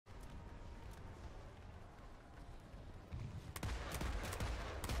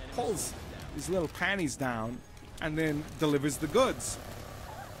pulls his little panties down and then delivers the goods.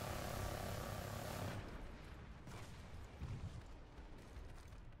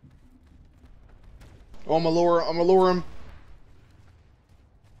 Oh, I'm gonna lure him.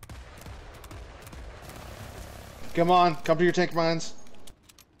 Come on, come to your tank mines.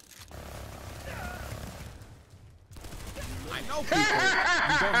 I know people, you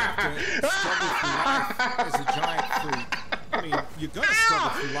don't have to struggle through life as a giant freak. I mean, you're gonna struggle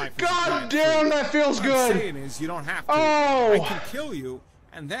through life as a God giant damn, freak. that feels What good. I'm saying is, you don't have to. Oh. I can kill you,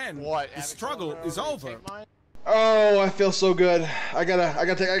 and then the struggle is over. Oh, I feel so good. I gotta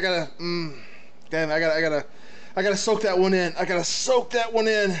soak that one in. I gotta soak that one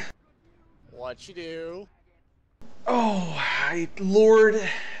in. What you do? Oh, I lured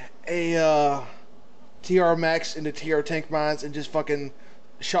a TR Max into TR tank mines and just fucking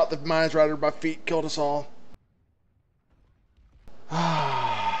shot the mines right under my feet, killed us all.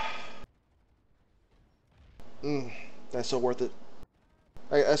 That's so worth it.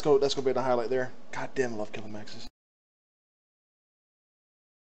 That's gonna be the highlight there. God damn, I love killing Maxes.